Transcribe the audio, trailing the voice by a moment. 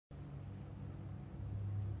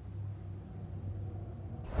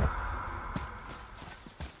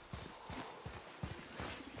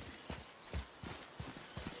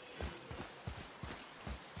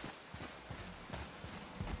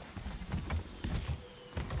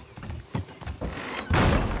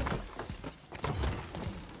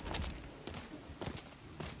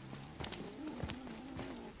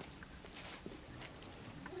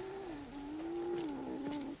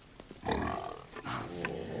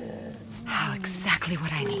exactly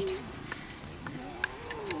what I need.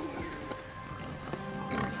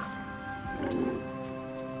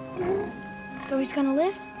 So he's gonna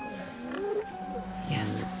live?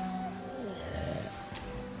 Yes.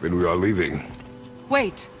 Then we are leaving.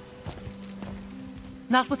 Wait.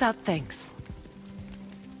 Not without thanks.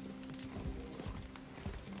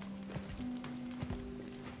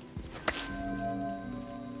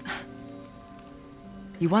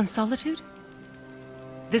 You want solitude?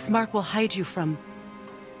 This mark will hide you from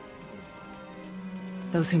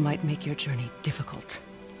those who might make your journey difficult.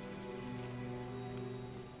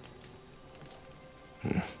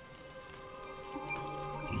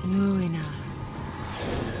 Luina.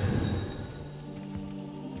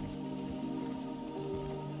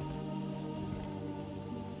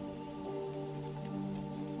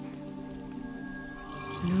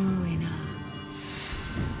 Luina.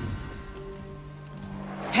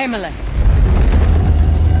 Himalay.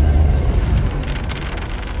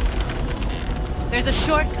 There's a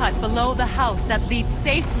shortcut below the house that leads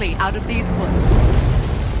safely out of these woods.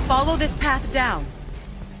 Follow this path down,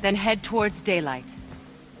 then head towards daylight.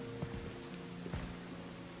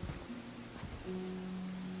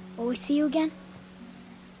 Will we see you again?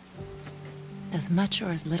 As much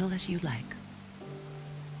or as little as you like.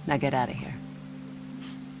 Now get out of here.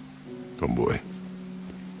 Tomboy.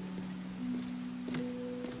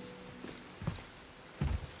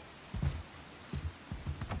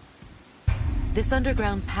 This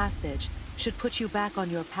underground passage should put you back on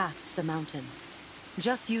your path to the mountain.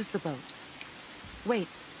 Just use the boat. Wait,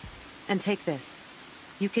 and take this.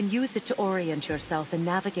 You can use it to orient yourself and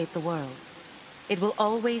navigate the world. It will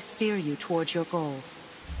always steer you towards your goals.